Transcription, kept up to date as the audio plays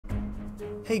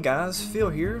Hey guys, Phil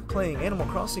here, playing Animal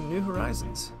Crossing New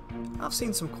Horizons. I've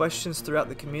seen some questions throughout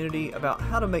the community about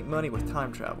how to make money with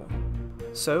time travel.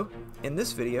 So, in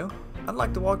this video, I'd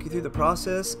like to walk you through the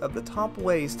process of the top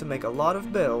ways to make a lot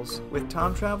of bells with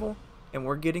time travel, and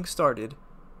we're getting started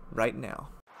right now.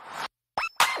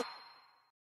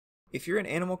 If you're an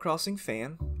Animal Crossing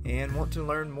fan and want to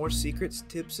learn more secrets,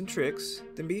 tips, and tricks,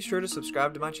 then be sure to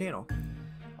subscribe to my channel.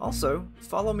 Also,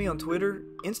 follow me on Twitter,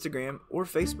 Instagram, or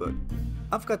Facebook.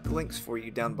 I've got the links for you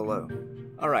down below.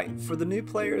 Alright, for the new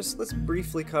players, let's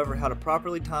briefly cover how to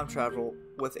properly time travel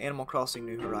with Animal Crossing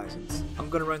New Horizons. I'm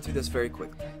going to run through this very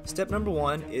quick. Step number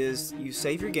 1 is you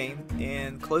save your game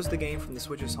and close the game from the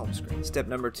Switch's home screen. Step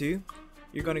number 2,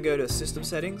 you're going to go to System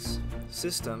Settings,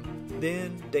 System,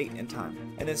 then Date and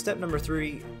Time. And then step number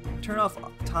 3, turn off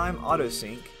Time Auto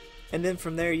Sync, and then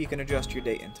from there you can adjust your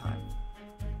date and time.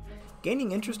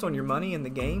 Gaining interest on your money in the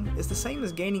game is the same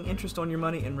as gaining interest on your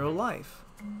money in real life.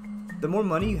 The more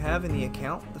money you have in the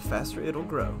account, the faster it'll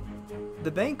grow.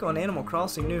 The bank on Animal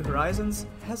Crossing New Horizons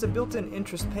has a built-in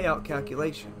interest payout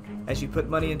calculation. As you put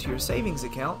money into your savings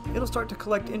account, it'll start to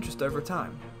collect interest over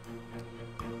time.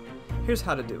 Here's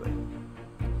how to do it.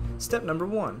 Step number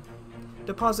 1.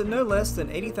 Deposit no less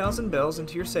than 80,000 bells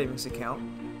into your savings account,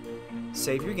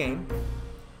 save your game,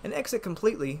 and exit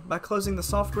completely by closing the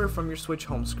software from your Switch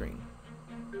home screen.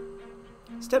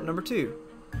 Step number 2.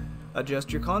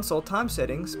 Adjust your console time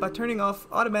settings by turning off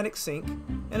automatic sync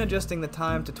and adjusting the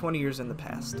time to 20 years in the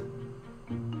past.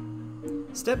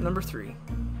 Step number 3.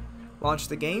 Launch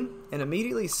the game and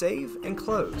immediately save and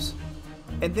close,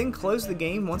 and then close the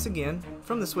game once again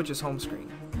from the Switch's home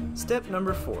screen. Step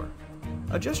number 4.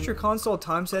 Adjust your console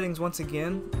time settings once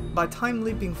again by time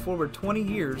leaping forward 20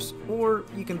 years, or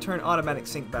you can turn automatic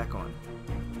sync back on.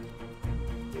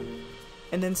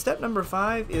 And then step number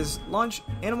 5 is launch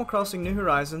Animal Crossing New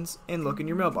Horizons and look in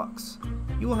your mailbox.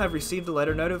 You will have received a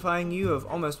letter notifying you of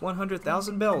almost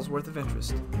 100,000 bells worth of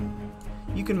interest.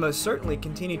 You can most certainly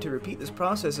continue to repeat this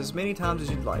process as many times as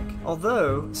you'd like.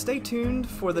 Although, stay tuned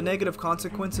for the negative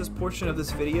consequences portion of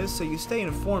this video so you stay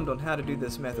informed on how to do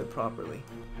this method properly.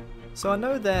 So I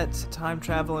know that time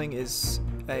traveling is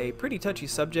a pretty touchy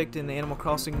subject in the Animal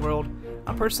Crossing world.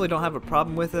 I personally don't have a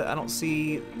problem with it. I don't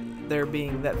see there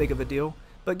being that big of a deal.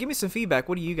 But give me some feedback.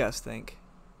 What do you guys think?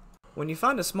 When you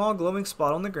find a small glowing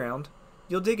spot on the ground,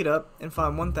 you'll dig it up and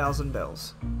find 1,000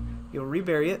 bells. You'll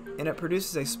rebury it and it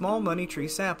produces a small money tree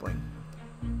sapling.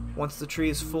 Once the tree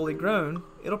is fully grown,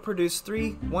 it'll produce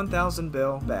 3 1,000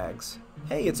 bell bags.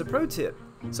 Hey, it's a pro tip!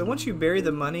 So once you bury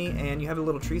the money and you have a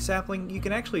little tree sapling, you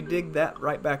can actually dig that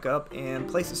right back up and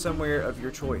place it somewhere of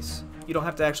your choice. You don't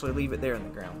have to actually leave it there in the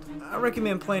ground. I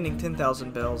recommend planting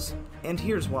 10,000 bells, and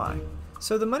here's why.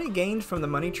 So the money gained from the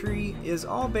money tree is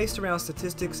all based around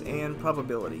statistics and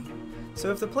probability.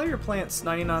 So if the player plants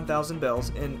 99,000 bells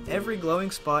in every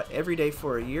glowing spot every day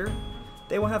for a year,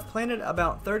 they will have planted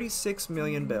about 36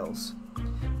 million bells.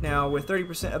 Now, with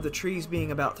 30% of the trees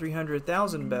being about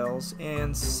 300,000 bells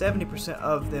and 70%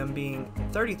 of them being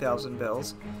 30,000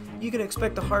 bells, you can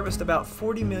expect to harvest about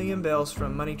 40 million bells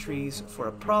from money trees for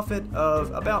a profit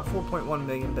of about 4.1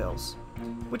 million bells,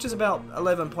 which is about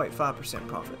 11.5%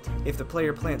 profit. If the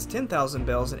player plants 10,000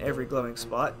 bells in every glowing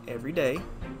spot every day,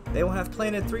 they will have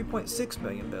planted 3.6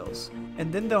 million bells,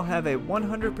 and then they'll have a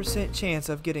 100% chance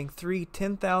of getting 3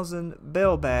 10,000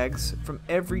 bell bags from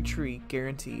every tree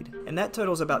guaranteed, and that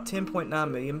totals about 10.9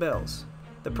 million bells.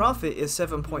 The profit is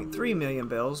 7.3 million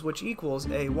bells, which equals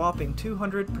a whopping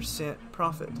 200%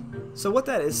 profit. So what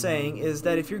that is saying is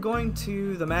that if you're going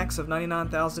to the max of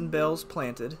 99,000 bells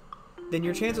planted, then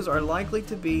your chances are likely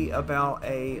to be about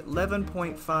a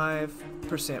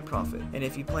 11.5% profit. And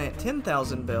if you plant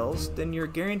 10,000 bells, then you're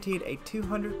guaranteed a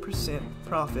 200%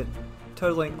 profit,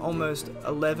 totaling almost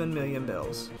 11 million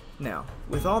bells. Now,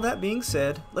 with all that being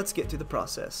said, let's get to the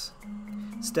process.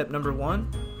 Step number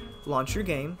 1, launch your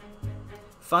game,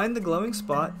 find the glowing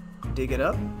spot, dig it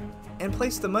up, and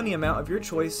place the money amount of your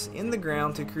choice in the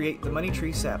ground to create the money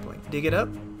tree sapling. Dig it up,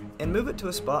 and move it to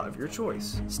a spot of your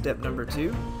choice. Step number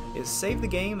 2 is save the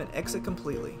game and exit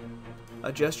completely.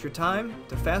 Adjust your time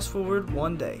to fast forward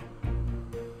 1 day.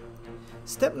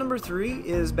 Step number 3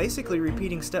 is basically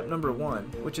repeating step number 1,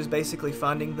 which is basically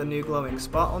finding the new glowing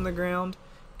spot on the ground,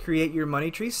 create your money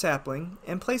tree sapling,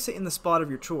 and place it in the spot of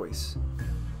your choice.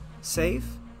 Save,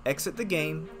 exit the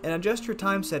game, and adjust your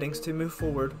time settings to move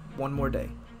forward 1 more day.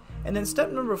 And then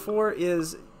step number 4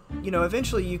 is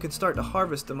eventually you can start to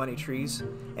harvest the money trees,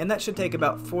 and that should take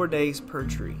about 4 days per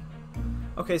tree.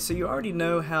 Okay, so you already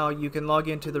know how you can log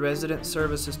into the Resident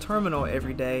Services terminal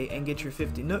every day and get your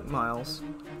 50 Nook miles.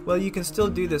 Well, you can still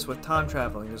do this with time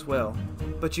traveling as well,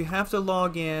 but you have to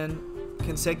log in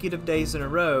consecutive days in a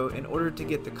row in order to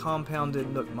get the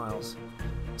compounded Nook miles.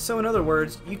 So in other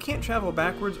words, you can't travel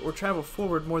backwards or travel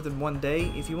forward more than one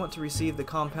day if you want to receive the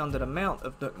compounded amount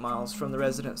of Nook miles from the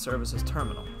Resident Services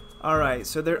terminal. Alright,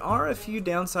 so there are a few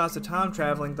downsides to time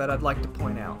traveling that I'd like to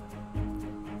point out.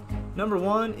 Number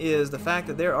one is the fact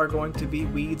that there are going to be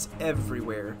weeds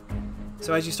everywhere.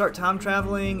 So as you start time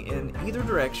traveling in either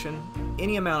direction,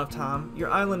 any amount of time, your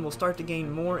island will start to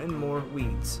gain more and more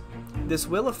weeds. This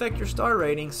will affect your star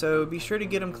rating, so be sure to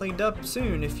get them cleaned up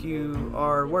soon if you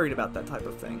are worried about that type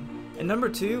of thing. And number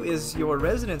two is your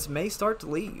residents may start to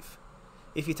leave.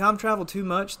 If you time travel too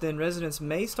much, then residents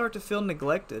may start to feel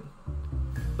neglected.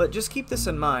 But just keep this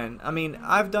in mind. I mean,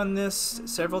 I've done this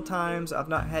several times. I've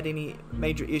not had any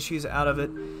major issues out of it.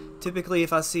 Typically,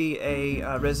 if I see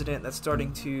a resident that's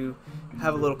starting to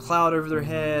have a little cloud over their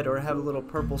head or have a little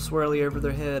purple swirly over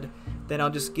their head, then I'll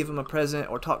just give them a present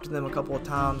or talk to them a couple of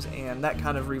times, and that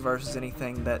kind of reverses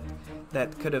anything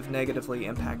that could have negatively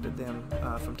impacted them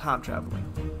from time traveling.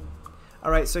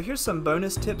 Alright, so here's some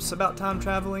bonus tips about time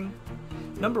traveling.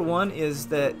 Number one is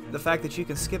that the fact that you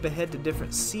can skip ahead to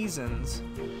different seasons,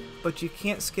 but you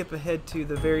can't skip ahead to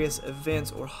the various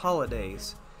events or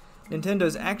holidays.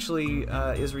 Nintendo's actually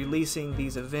is releasing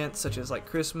these events such as like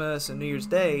Christmas and New Year's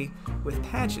Day with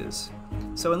patches.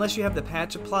 So unless you have the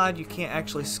patch applied, you can't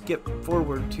actually skip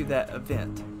forward to that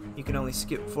event. You can only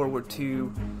skip forward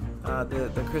to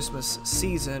the Christmas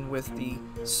season with the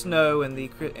snow and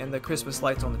the Christmas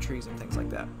lights on the trees and things like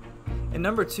that. And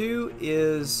number two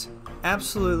is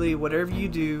absolutely whatever you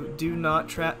do, do not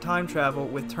time travel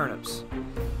with turnips.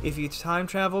 If you time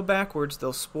travel backwards,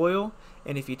 they'll spoil,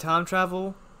 and if you time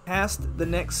travel past the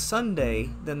next Sunday,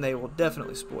 then they will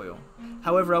definitely spoil.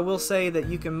 However, I will say that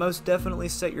you can most definitely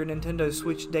set your Nintendo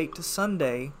Switch date to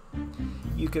Sunday.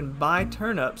 You can buy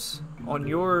turnips on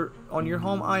your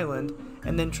home island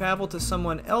and then travel to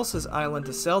someone else's island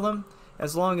to sell them,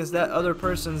 as long as that other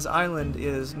person's island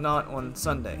is not on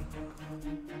Sunday.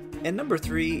 And number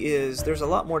three is there's a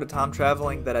lot more to time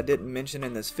traveling that I didn't mention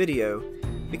in this video,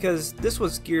 because this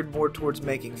was geared more towards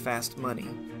making fast money.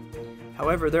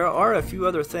 However, there are a few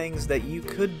other things that you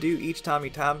could do each time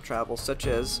you time travel, such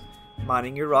as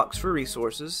mining your rocks for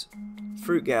resources,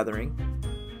 fruit gathering,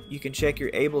 you can check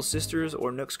your Able Sisters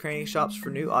or Nook's Cranny shops for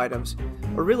new items,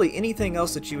 or really anything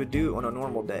else that you would do on a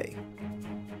normal day.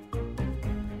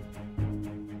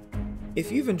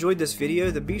 If you've enjoyed this video,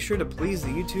 then be sure to please the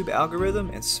YouTube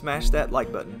algorithm and smash that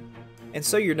like button. And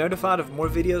so you're notified of more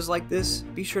videos like this,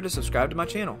 be sure to subscribe to my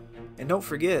channel. And don't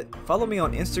forget, follow me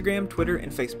on Instagram, Twitter,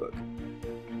 and Facebook.